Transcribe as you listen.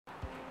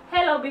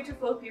Hello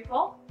beautiful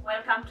people,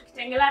 welcome to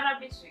Kitengela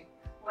Rabbitry,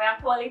 where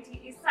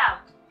quality is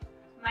served.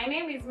 My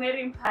name is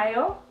Mary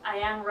Mpayo, a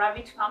young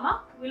rabbit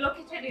farmer. We're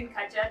located in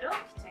Kajiado,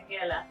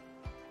 Kitengela.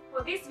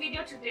 For this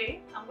video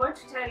today, I'm going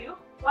to tell you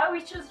why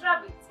we choose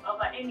rabbits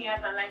over any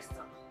other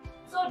livestock.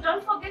 So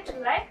don't forget to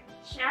like,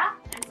 share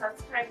and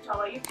subscribe to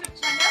our YouTube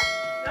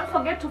channel. Don't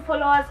forget to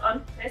follow us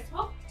on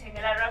Facebook,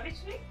 Kitengela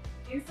Rabbitry,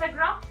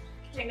 Instagram,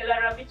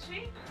 Kitengela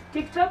Rabbitry,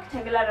 TikTok,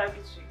 Kitengela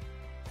Rabbitry.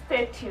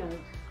 Stay tuned.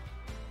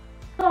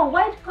 So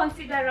why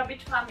consider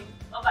rabbit farming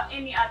over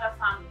any other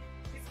farming?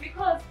 It's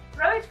because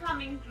rabbit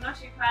farming do not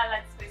require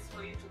large space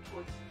for you to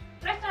put.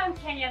 Right now in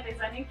Kenya,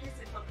 there's an increase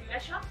in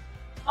population.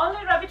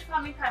 Only rabbit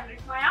farming can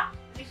require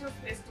little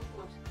space to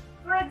put.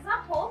 For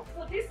example,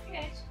 for this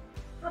cage,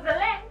 for the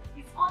length,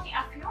 it's only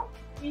a few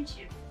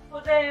inches.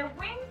 For the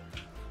wing,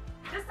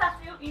 just a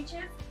few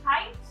inches.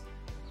 Height,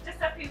 just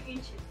a few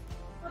inches.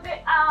 For the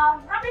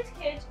rabbit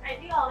cage,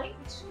 ideally,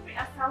 it should be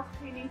a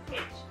self-cleaning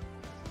cage.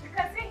 You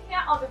can see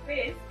here on the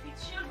base, it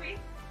should be,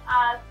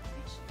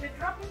 the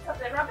droppings of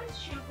the rabbit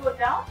should go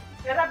down.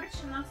 The rabbit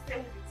should not stay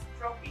with its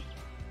dropping.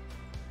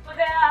 For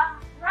the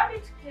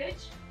rabbit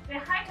cage, the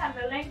height and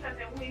the length of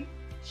the wing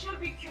should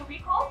be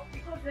cubical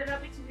because the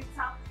rabbit needs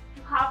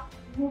to have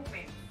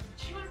movement. It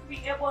should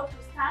be able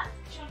to stand,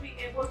 it should be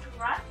able to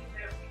run in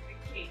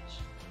the cage.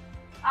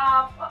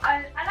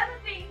 Another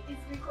thing is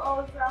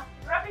because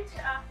rabbit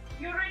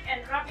urine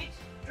and rabbit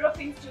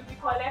droppings should be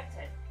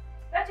collected.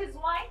 That is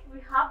why we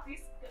have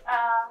this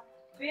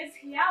base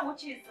here,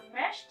 which is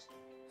meshed,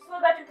 so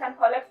that you can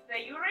collect the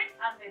urine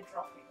and the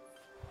droppings.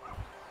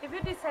 If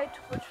you decide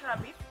to put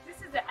rabbits, this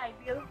is the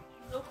ideal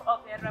look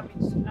of the rabbit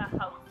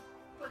house.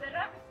 For the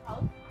rabbit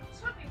house, it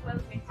should be well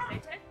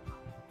ventilated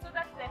so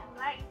that the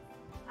light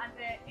and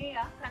the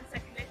air can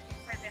circulate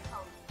inside the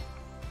house.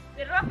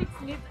 The rabbits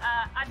need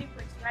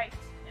adequate light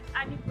and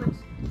adequate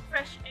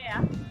fresh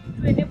air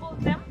to enable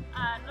them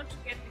not to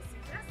get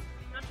diseases,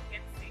 not to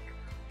get sick.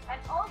 And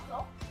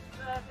also,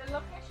 the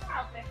location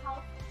of the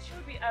house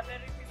should be a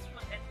very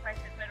peaceful and quiet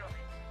environment.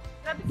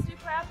 Rabbits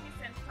require peace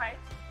and quiet.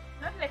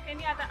 Not like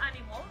any other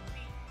animal,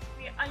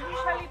 they are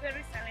usually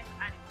very silent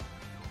animals.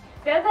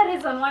 The other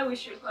reason why we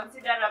should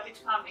consider rabbit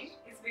farming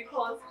is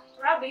because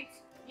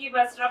rabbits give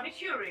us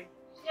rabbit urine.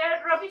 Yeah,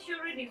 rabbit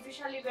urine is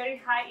usually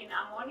very high in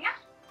ammonia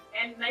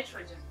and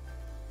nitrogen.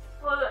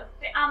 For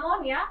the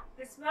ammonia,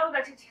 the smell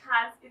that it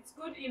has, it's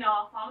good in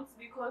our farms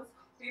because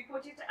we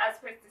put it as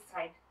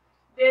pesticide.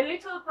 The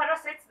little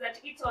parasites that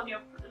eat on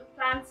your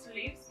plant's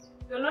leaves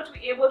will not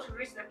be able to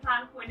reach the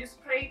plant when you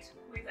spray it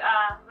with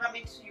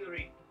rabbit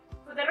urine.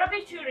 For the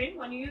rabbit urine,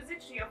 when you use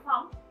it to your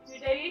farm, you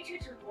dilute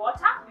it with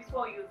water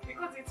before use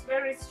because it's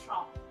very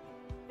strong.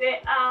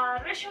 The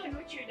ratio in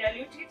which you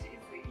dilute it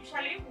is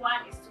usually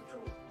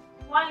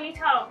 1:2. 1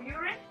 liter of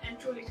urine and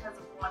 2 liters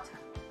of water.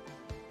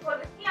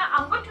 Here,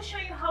 I'm going to show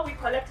you how we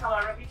collect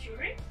our rabbit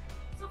urine.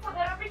 So for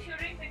the rabbit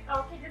urine,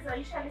 our cages are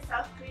usually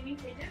self-cleaning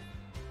cages.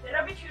 The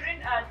rabbit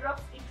urine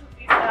drops into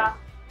this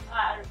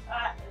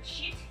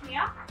sheet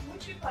here,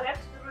 which we collect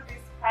through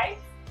these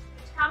pipes.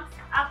 It comes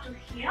up to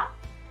here.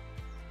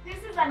 This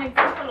is an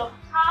example of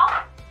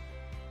how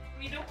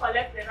we do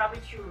collect the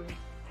rabbit urine.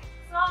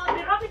 So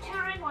the rabbit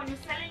urine, when you're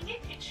selling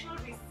it, it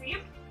should be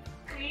sieved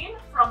clean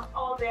from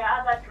all the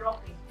other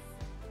droppings.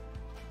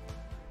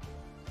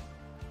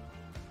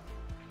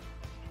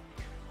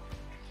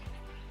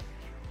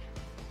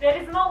 There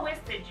is no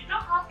wastage. You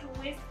don't have to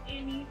waste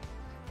any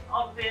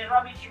of the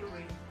rabbit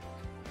urine.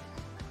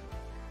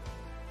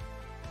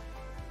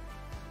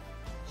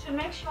 To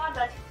make sure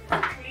that it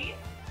is clean,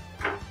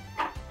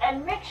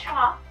 and make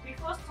sure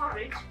before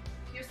storage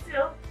you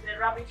seal the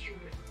rabbit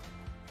urine.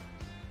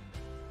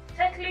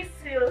 Tightly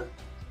seal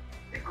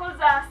because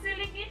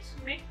sealing it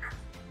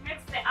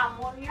makes the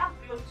ammonia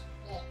build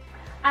more.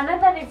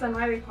 Another reason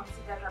why we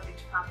consider rabbit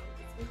farming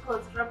is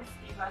because rabbits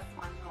give us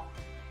manure.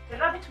 The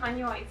rabbit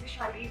manure is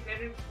usually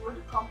very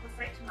good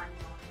composite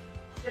manure.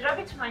 The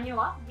rabbit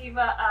manure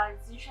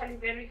is usually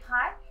very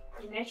high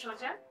in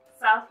nitrogen,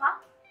 sulfur,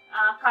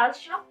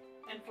 calcium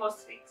and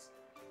phosphate.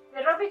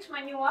 The rabbit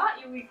manure,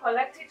 we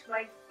collect it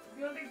by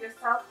building the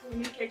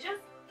self-cleaning cages,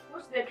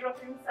 which the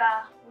droppings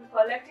we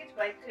collect it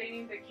by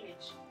cleaning the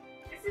cage.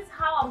 This is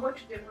how I'm going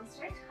to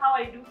demonstrate how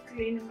I do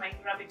clean my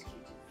rabbit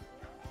cages.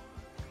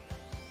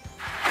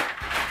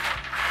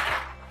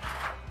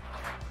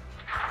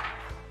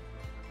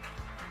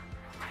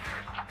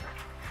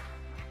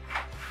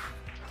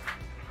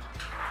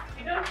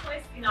 We don't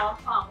waste in our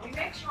farm. We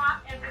make sure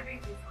everything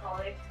is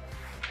collected.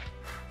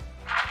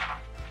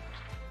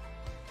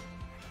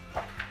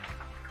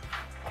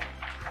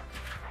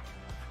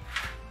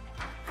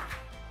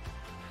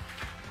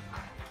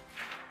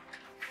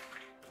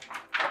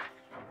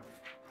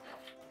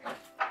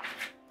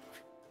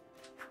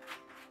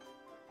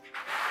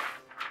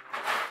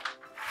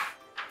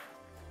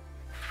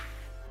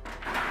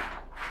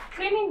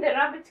 Cleaning the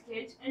rabbit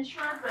cage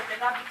ensures that the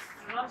rabbits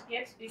do not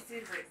get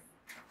diseases.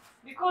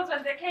 Because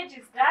when the cage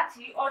is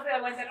dirty or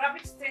when the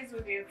rabbit stays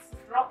with its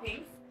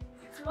droppings,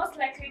 it's most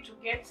likely to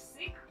get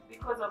sick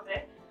because of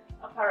the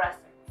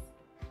parasites.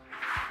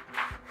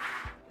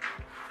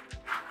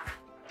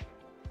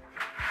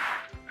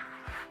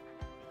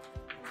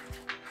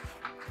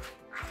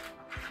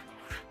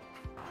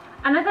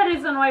 Another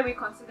reason why we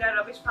consider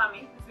rabbit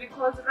farming is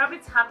because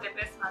rabbits have the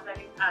best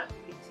mothering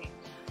ability.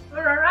 For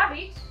a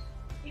rabbit,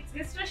 its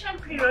gestation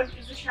period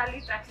is usually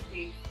 30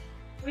 days.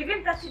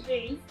 Within 30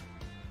 days,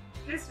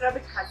 this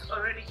rabbit has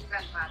already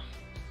given birth.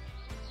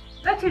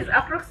 That is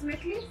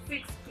approximately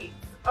 6 kids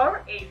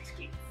or 8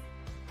 kids.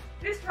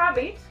 This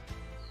rabbit,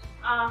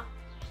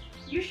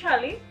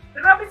 usually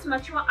the rabbits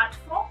mature at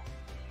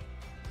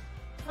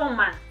 4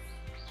 months.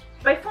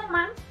 By 4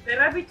 months, the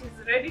rabbit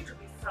is ready to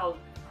be sold.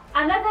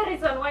 Another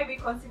reason why we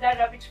consider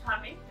rabbit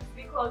farming is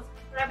because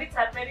rabbits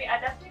are very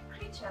adaptive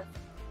creatures.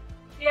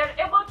 They are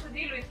able to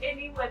deal with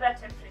any weather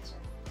temperature.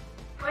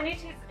 When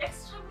it is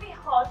extremely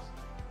hot,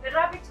 the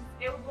rabbit is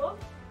able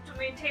to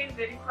maintain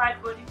the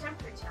required body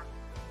temperature.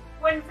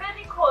 When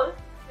very cold,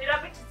 the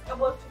rabbit is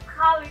able to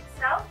curl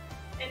itself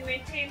and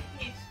maintain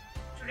heat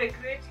to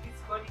regulate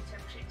its body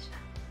temperature.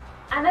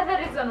 Another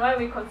reason why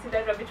we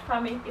consider rabbit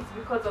farming is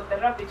because of the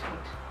rabbit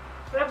meat.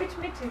 Rabbit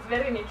meat is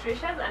very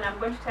nutritious, and I'm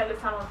going to tell you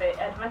some of the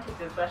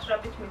advantages that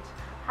rabbit meat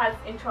has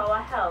into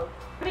our health.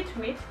 Rabbit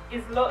meat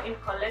is low in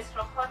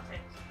cholesterol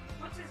content,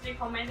 which is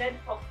recommended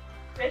for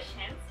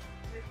patients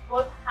with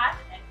both heart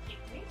and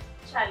kidney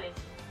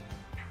challenges.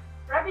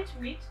 Rabbit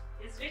meat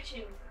is rich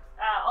in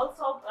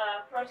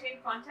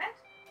protein content,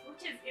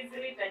 which is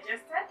easily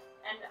digested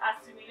and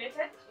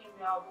assimilated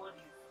in our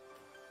bodies.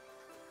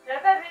 The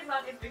other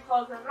reason is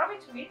because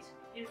rabbit meat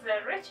is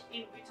rich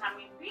in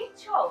vitamin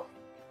B12,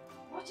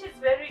 which is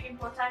very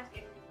important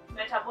in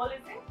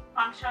metabolism,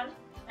 function,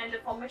 and the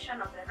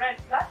formation of the red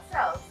blood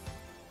cells.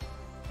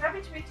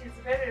 Rabbit meat is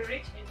very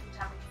rich in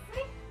vitamin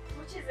C,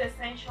 which is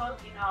essential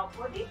in our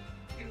body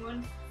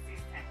immune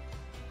system.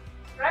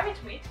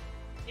 Rabbit meat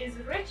is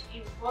rich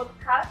in both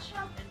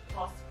calcium and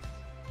phosphate.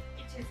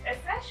 It is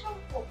essential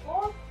for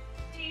both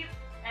teeth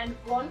and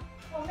bone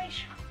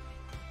formation.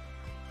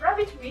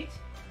 Rabbit meat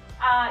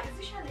is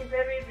usually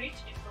very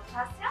rich in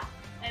potassium,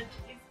 and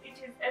it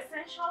is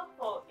essential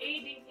for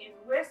aiding in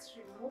waste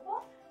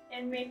removal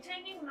and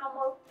maintaining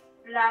normal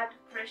blood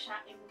pressure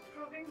and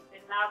improving the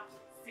nerve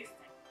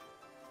system.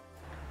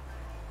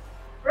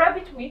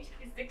 Rabbit meat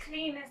is the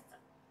cleanest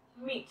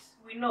meat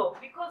we know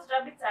because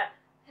rabbits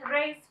are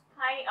raised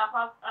high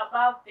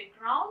above the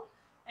ground,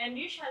 and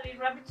usually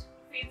rabbit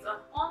feeds on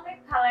only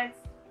pellets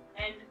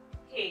and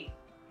hay.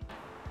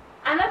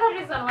 Another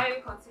reason why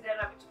we consider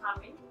rabbit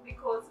farming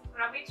because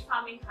rabbit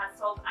farming has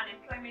solved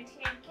unemployment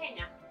here in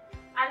Kenya.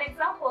 An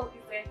example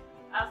is the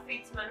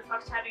feeds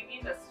manufacturing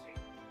industry.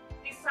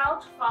 They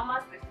sell to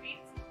farmers the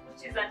feeds,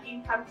 which is an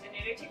income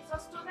generating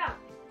source to them.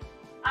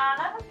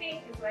 Another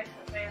thing is like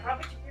the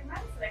rabbit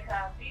equipment, like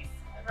these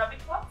rabbit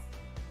pots.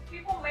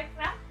 People make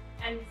them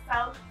and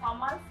sell to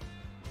farmers,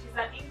 which is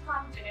an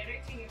income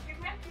generating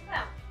equipment to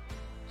them.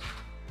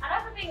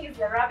 Another thing is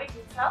the rabbit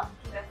itself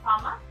to the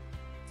farmer.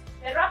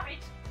 The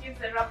rabbit gives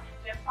the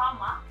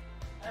farmer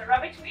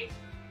rabbit meat,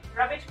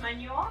 rabbit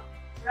manure,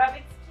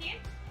 rabbit skin,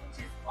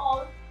 which is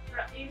all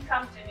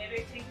income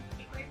generating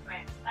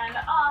equipment. And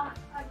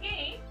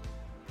again,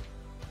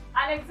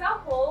 an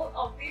example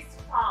of this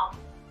farm,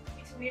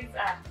 it needs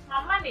a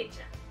farm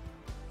manager.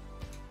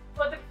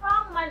 For the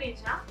farm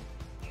manager,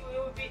 you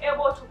will be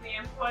able to be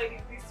employed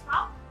in this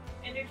farm,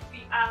 and it will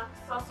be a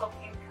source of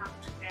income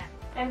to them.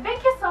 And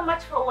thank you so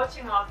much for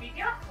watching our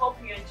video. Hope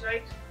you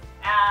enjoyed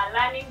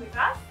learning with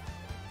us.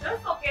 Don't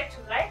forget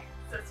to like,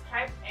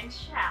 subscribe, and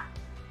share.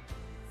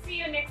 See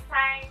you next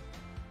time.